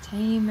didn't make the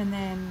team, and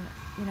then,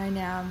 you know,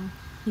 now I'm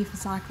here for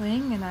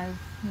cycling, and I've,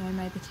 you know,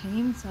 made the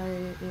team, so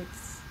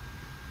it's,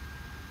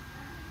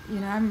 you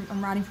know, I'm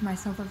riding for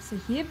myself obviously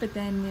here, but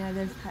then, you know,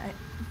 they've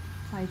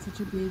played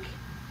such a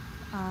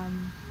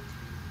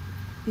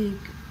big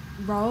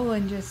role,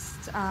 and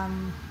just,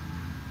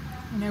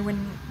 you know,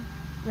 when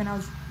I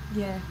was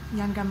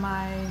younger,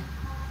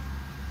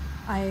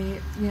 I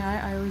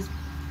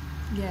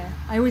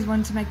always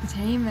wanted to make the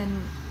team,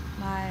 and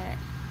my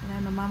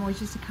mum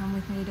always used to come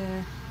with me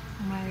to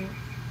my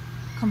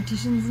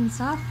competitions and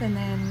stuff, and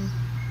then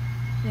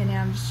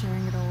now I'm just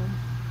sharing it all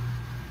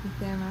with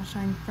them. I was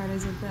showing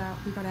photos of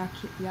we got our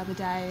kit the other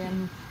day,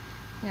 and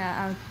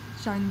I was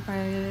showing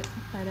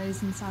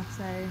photos and stuff.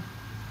 So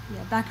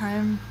back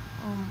home,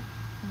 all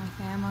my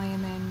family,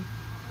 and then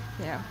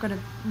I've got an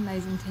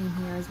amazing team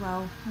here as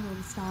well, with all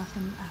the staff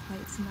and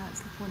athletes and that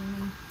supporting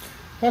me.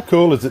 How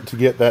cool is it to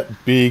get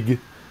that big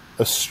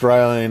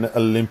Australian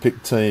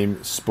Olympic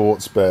team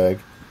sports bag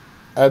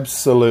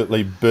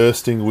absolutely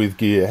bursting with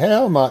gear?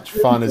 How much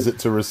fun is it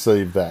to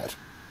receive that?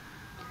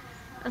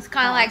 It's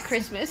kind of like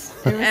Christmas.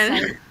 It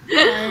was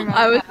so much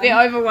I was fun. a bit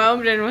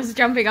overwhelmed and was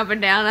jumping up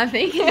and down, I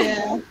think.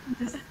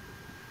 Just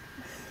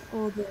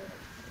all the...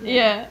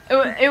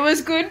 It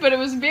was good, but it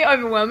was a bit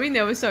overwhelming.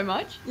 There was so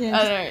much.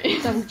 I don't know.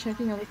 Double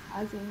checking all the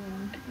sizing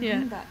and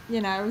everything, but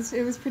you know,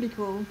 it was pretty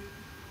cool.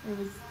 It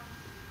was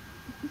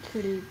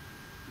pretty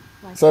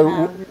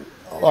so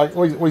like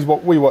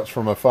we watch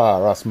from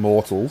afar, us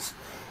mortals,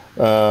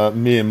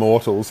 mere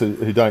mortals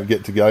who don't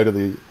get to go to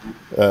the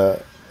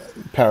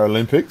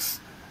Paralympics,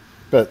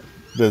 but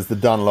there's the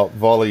Dunlop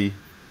volley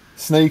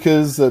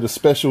sneakers that are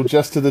special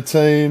just to the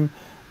team.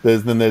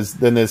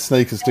 There's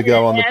sneakers to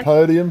go on the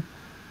podium.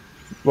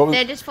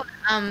 They're just for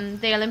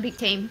the Olympic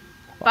team,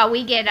 but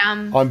we get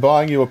I'm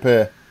buying you a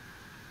pair.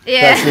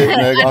 Yeah, that's it,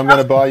 Meg. I'm going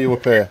to buy you a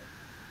pair.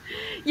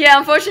 Yeah,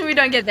 unfortunately we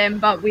don't get them,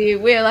 but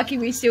we're lucky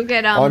we still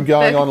get I'm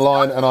going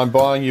online and I'm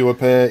buying you a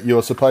pair.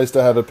 You're supposed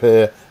to have a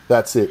pair.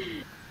 That's it.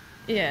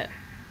 Yeah.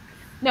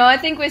 No, I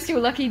think we're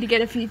still lucky to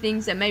get a few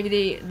things that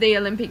maybe the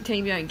Olympic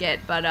team don't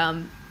get, but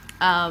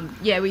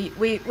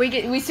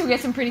we still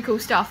get some pretty cool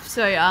stuff.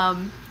 So I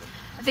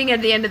think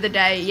at the end of the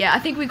day, I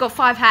think we got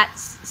 5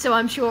 hats, so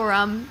I'm sure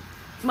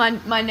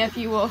my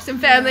nephew or some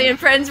family and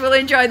friends will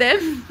enjoy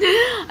them.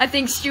 I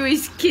think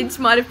Stewie's kids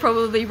might have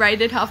probably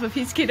raided half of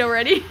his kit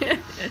already.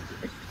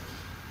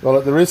 Well,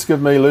 at the risk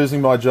of me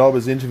losing my job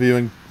as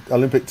interviewing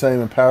Olympic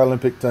team and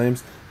Paralympic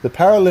teams, The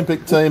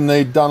Paralympic team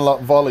need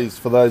Dunlop volleys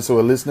for those who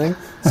are listening.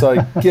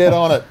 So get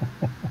on it.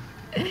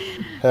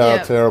 How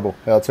terrible.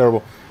 How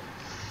terrible.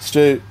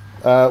 Stu,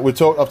 I've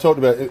talked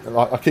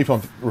about, I keep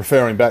on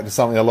referring back to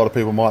something a lot of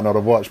people might not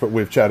have watched, but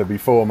we've chatted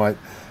before, mate,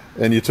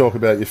 and you talk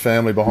about your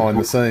family behind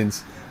the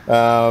scenes.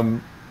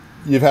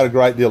 You've had a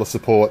great deal of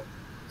support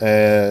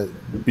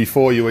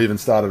before you even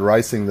started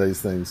racing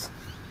these things.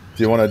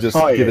 Do you want to just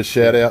give a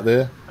shout out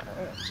there?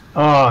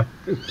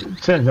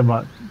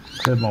 Certainly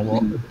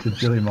to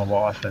Julie, my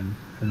wife, and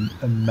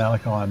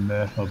Malachi and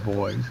Murph, my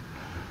boys.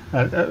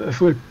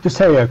 If we just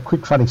tell you a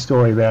quick funny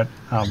story about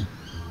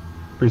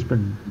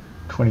Brisbane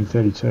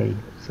 2032.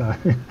 So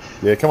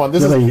yeah, come on.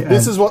 This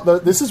is what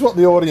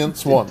the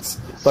audience wants.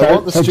 They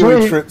want the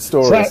Stuart Tripp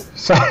stories.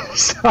 So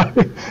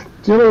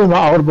Julie and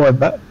my older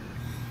boy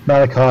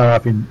Malachi are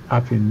up in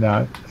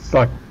it's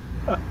like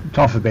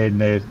time for bed,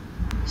 and they're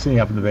sitting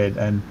up in the bed,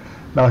 and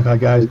Malachi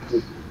goes,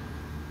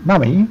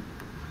 "Mummy,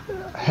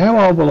 how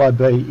old will I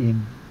be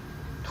in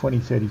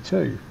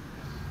 2032?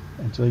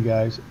 And Julie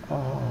goes,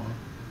 "Oh."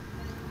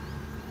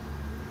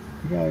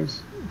 She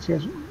goes,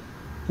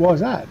 "Why is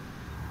that?"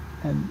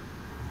 And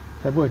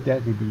they worked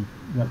out he'd be,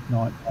 I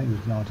think he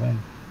was 19.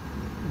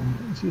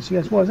 And she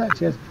goes, "Why is that?"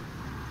 She goes,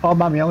 "Oh,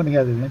 Mummy, I'm going to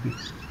go to the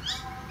Olympics."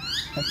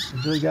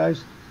 And Julie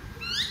goes,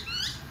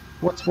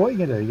 what are you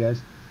going to do?" He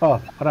goes,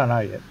 "Oh, I don't know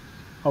yet.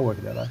 I'll work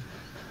it out later."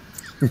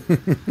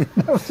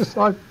 I was just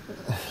like,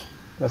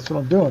 that's what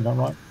I'm doing. I'm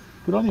like,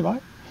 good on you,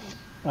 mate.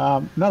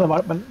 Another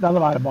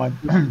mate of mine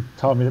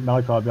told me that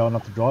Malachi would be old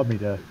enough to drive me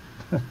to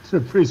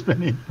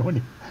Brisbane in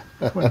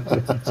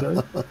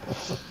 2032.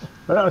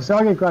 But so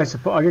I get great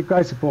support. I get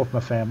great support from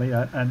my family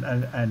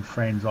and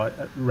friends, like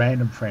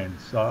random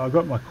friends. So I've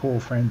got my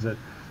core friends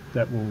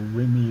that will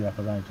ring me. Like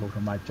I've only talked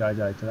to my mate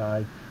JJ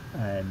today,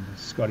 and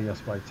Scotty I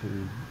spoke to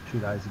 2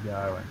 days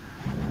ago,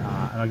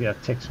 and I get a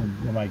text from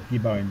my mate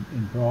Gibbo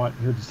in Bright.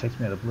 He'll just text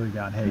me out of the blue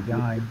going, "How you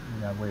going?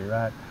 Where you're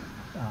at?"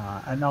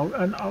 And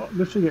I'll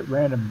literally get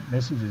random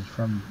messages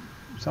from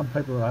some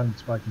people I haven't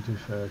spoken to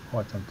for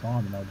quite some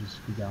time, and I'll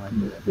just be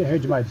going, "Yeah,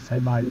 heard you mate, hey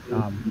mate,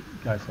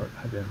 go for it,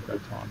 hope you have a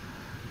great time."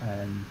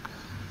 And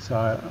so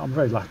I'm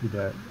very lucky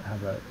to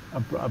have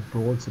a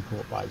broad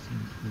support base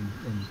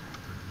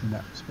in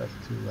that respect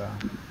to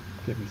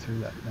get me through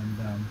that. And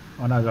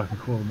I know that I can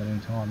call them at any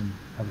time and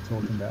have a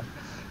talk to them about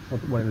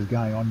what was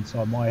going on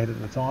inside my head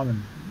at the time,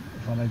 and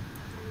if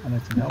I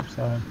need some help.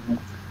 So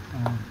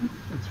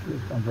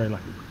I'm very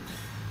lucky.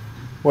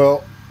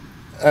 Well,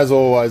 as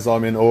always,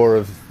 I'm in awe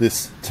of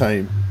this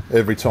team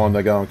every time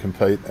they go and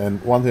compete.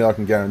 And one thing I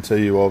can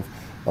guarantee you of,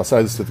 I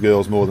say this to the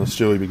girls more than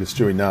Stewie because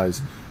Stewie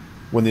knows,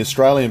 when the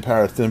Australian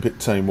Paralympic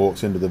team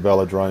walks into the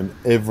velodrome,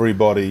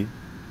 everybody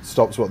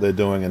stops what they're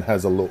doing and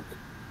has a look.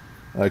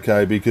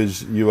 Okay,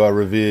 because you are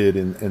revered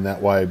in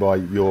that way by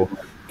your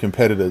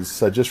competitors.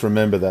 So just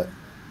remember that.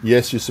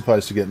 Yes, you're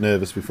supposed to get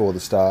nervous before the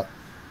start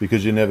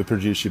because you never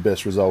produce your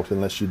best result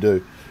unless you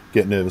do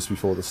get nervous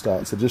before the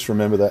start. So just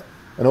remember that.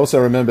 And also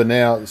remember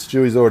now,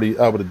 Stewie's already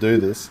able to do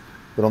this,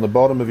 but on the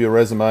bottom of your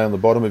resume, on the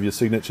bottom of your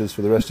signatures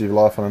for the rest of your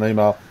life on an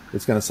email,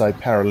 it's going to say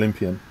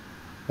Paralympian.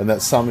 And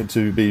that's something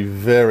to be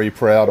very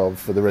proud of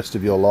for the rest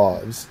of your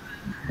lives.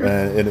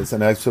 And it's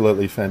an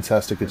absolutely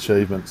fantastic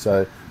achievement.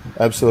 So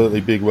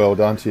absolutely big well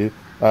done to you.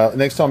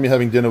 Next time you're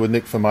having dinner with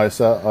Nick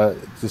Formosa,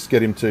 just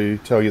get him to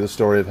tell you the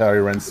story of how he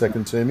ran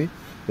second to me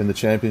in the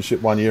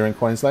championship 1 year in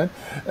Queensland.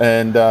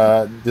 And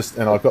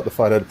I've got the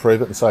photo to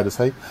prove it, and so does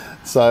he.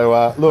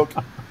 So look,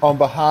 on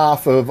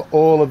behalf of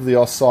all of the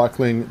Oz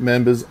Cycling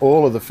members,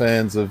 all of the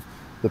fans of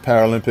the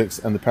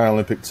Paralympics and the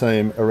Paralympic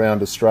team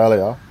around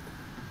Australia,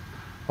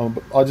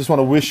 I just want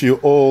to wish you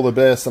all the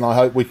best, and I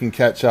hope we can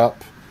catch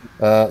up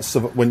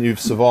when you've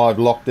survived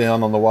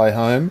lockdown on the way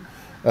home.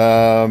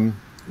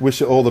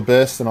 Wish you all the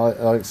best, and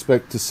I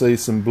expect to see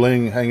some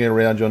bling hanging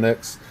around your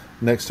necks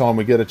next time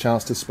we get a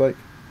chance to speak.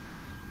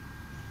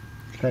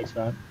 Thanks,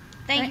 man.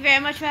 Thank you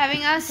very much for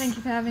having us. Thank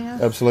you for having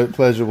us. Absolute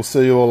pleasure. We'll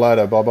see you all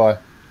later. Bye-bye.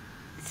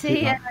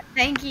 See ya.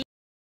 Thank you.